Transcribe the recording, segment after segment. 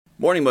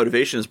Morning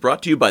Motivation is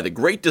brought to you by The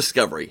Great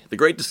Discovery. The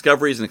Great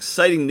Discovery is an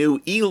exciting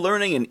new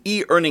e-learning and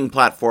e-earning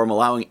platform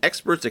allowing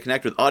experts to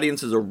connect with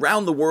audiences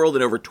around the world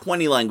in over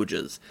 20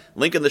 languages.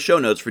 Link in the show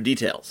notes for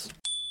details.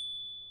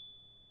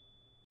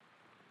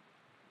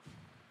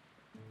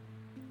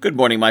 Good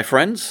morning, my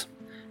friends.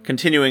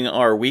 Continuing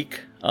our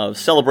week of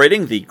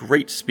celebrating the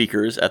great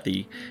speakers at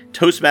the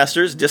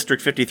Toastmasters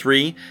District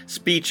 53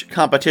 speech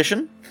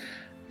competition,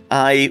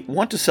 I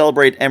want to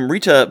celebrate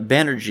Amrita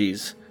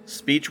Banerjee's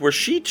speech where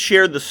she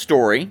shared the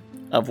story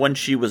of when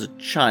she was a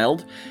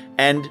child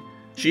and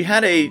she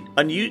had a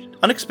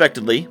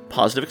unexpectedly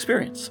positive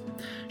experience.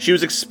 She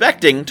was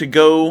expecting to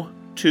go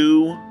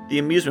to the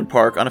amusement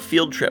park on a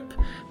field trip,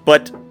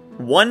 but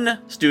one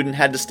student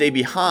had to stay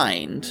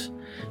behind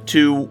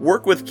to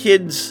work with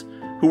kids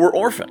who were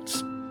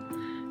orphans.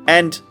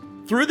 And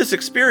through this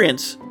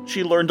experience,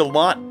 she learned a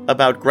lot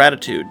about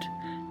gratitude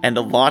and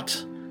a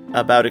lot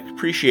about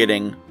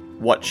appreciating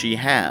what she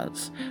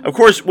has. Of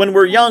course, when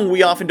we're young,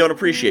 we often don't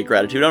appreciate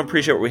gratitude. We don't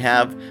appreciate what we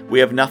have. We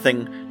have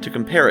nothing to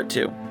compare it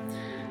to.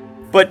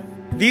 But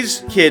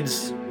these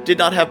kids did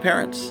not have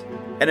parents.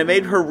 And it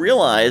made her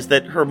realize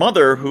that her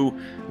mother, who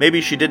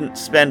maybe she didn't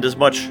spend as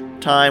much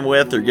time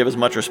with or give as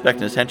much respect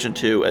and attention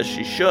to as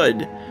she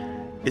should,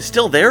 is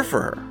still there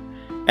for her.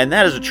 And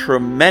that is a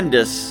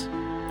tremendous,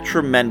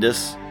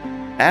 tremendous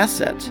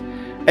asset.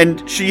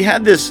 And she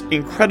had this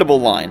incredible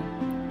line: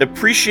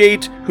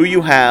 appreciate who you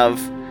have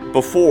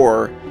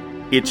before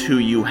it's who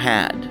you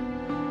had.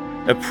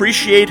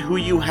 Appreciate who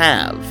you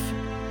have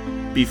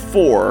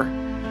before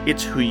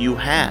it's who you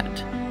had.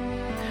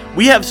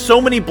 We have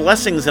so many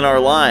blessings in our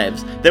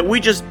lives that we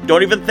just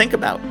don't even think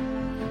about.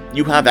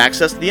 You have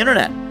access to the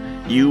internet.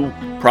 You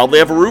probably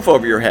have a roof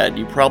over your head.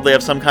 You probably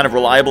have some kind of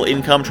reliable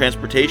income,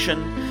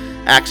 transportation,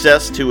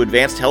 access to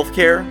advanced health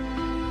care,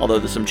 although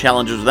there's some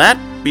challenges with that,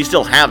 but you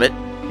still have it.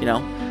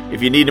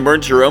 If you need an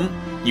emergency room,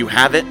 you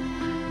have it.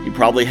 You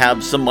probably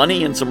have some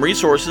money and some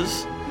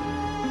resources.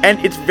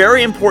 And it's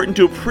very important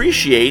to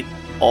appreciate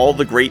all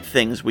the great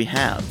things we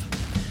have.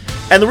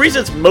 And the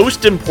reason it's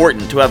most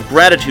important to have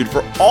gratitude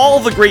for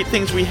all the great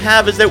things we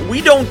have is that we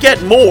don't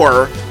get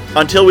more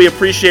until we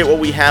appreciate what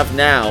we have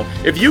now.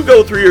 If you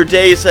go through your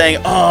day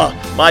saying,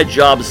 my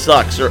job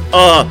sucks, or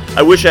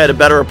I wish I had a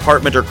better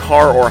apartment or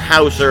car or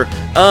house, or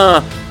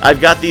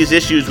I've got these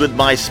issues with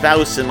my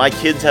spouse and my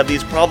kids have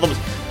these problems,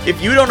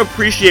 if you don't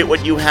appreciate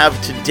what you have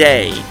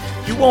today,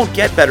 you won't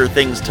get better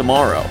things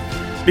tomorrow,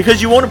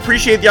 because you won't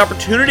appreciate the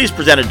opportunities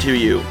presented to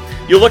you.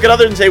 You'll look at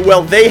others and say,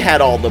 well, they had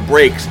all the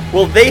breaks.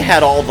 Well, they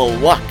had all the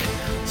luck.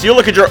 So you'll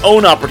look at your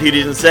own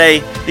opportunities and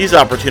say, these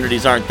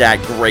opportunities aren't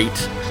that great.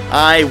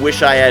 I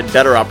wish I had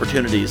better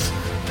opportunities.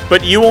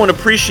 But you won't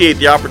appreciate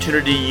the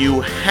opportunity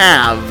you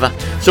have.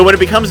 So when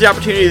it becomes the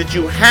opportunity that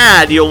you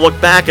had, you'll look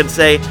back and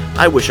say,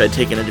 I wish I'd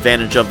taken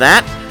advantage of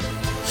that.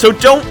 So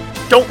don't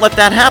let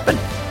that happen.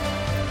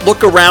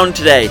 Look around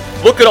today.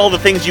 Look at all the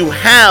things you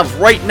have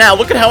right now.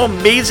 Look at how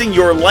amazing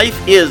your life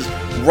is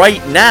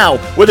right now.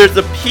 Whether it's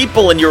the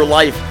people in your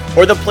life,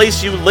 or the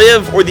place you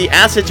live, or the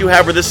assets you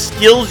have, or the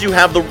skills you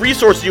have, the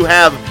resources you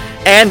have,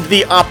 and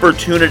the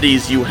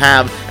opportunities you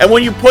have. And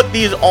when you put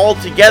these all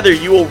together,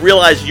 you will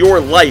realize your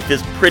life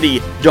is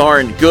pretty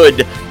darn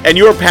good, and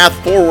your path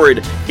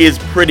forward is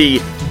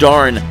pretty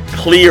darn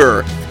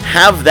clear.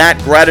 Have that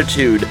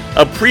gratitude.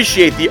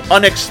 Appreciate the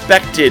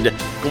unexpected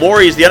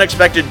glories, the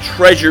unexpected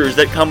treasures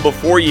that come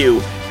before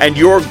you, and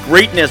your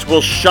greatness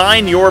will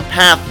shine your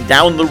path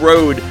down the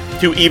road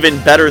to even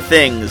better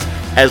things,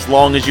 as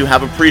long as you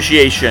have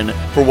appreciation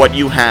for what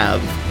you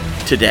have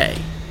today.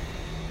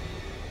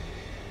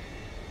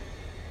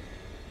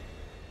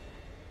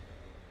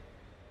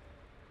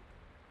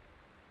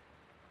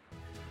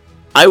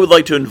 I would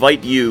like to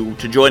invite you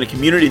to join a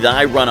community that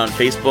I run on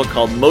Facebook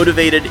called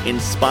Motivated,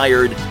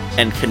 Inspired,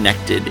 and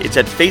Connected. It's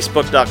at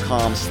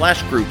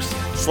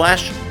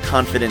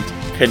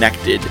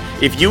facebook.com/groups/confident-connected.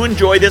 If you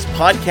enjoy this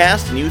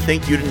podcast and you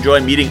think you'd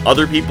enjoy meeting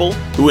other people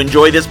who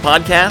enjoy this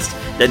podcast,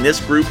 then this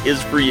group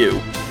is for you.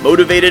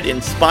 Motivated,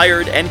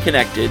 Inspired, and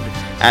Connected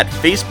at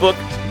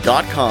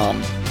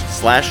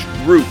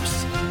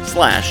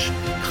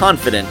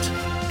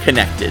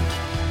facebook.com/groups/confident-connected.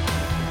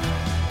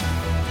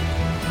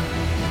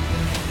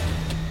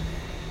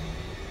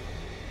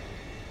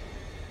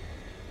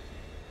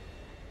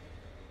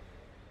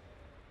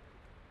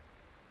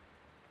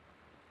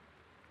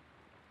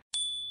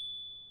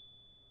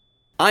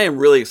 I am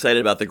really excited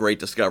about The Great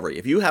Discovery.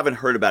 If you haven't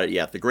heard about it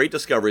yet, The Great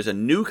Discovery is a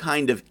new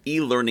kind of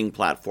e-learning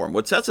platform.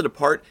 What sets it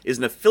apart is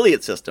an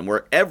affiliate system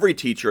where every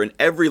teacher and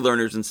every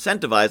learner is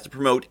incentivized to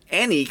promote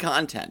any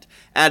content.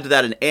 Add to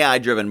that an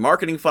AI-driven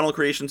marketing funnel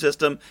creation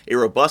system, a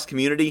robust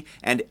community,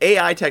 and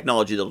AI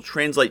technology that will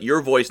translate your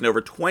voice in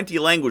over 20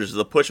 languages with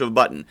the push of a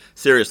button.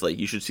 Seriously,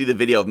 you should see the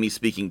video of me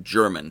speaking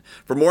German.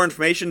 For more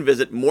information,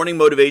 visit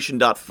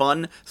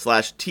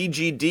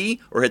morningmotivation.fun/TGD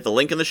or hit the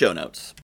link in the show notes.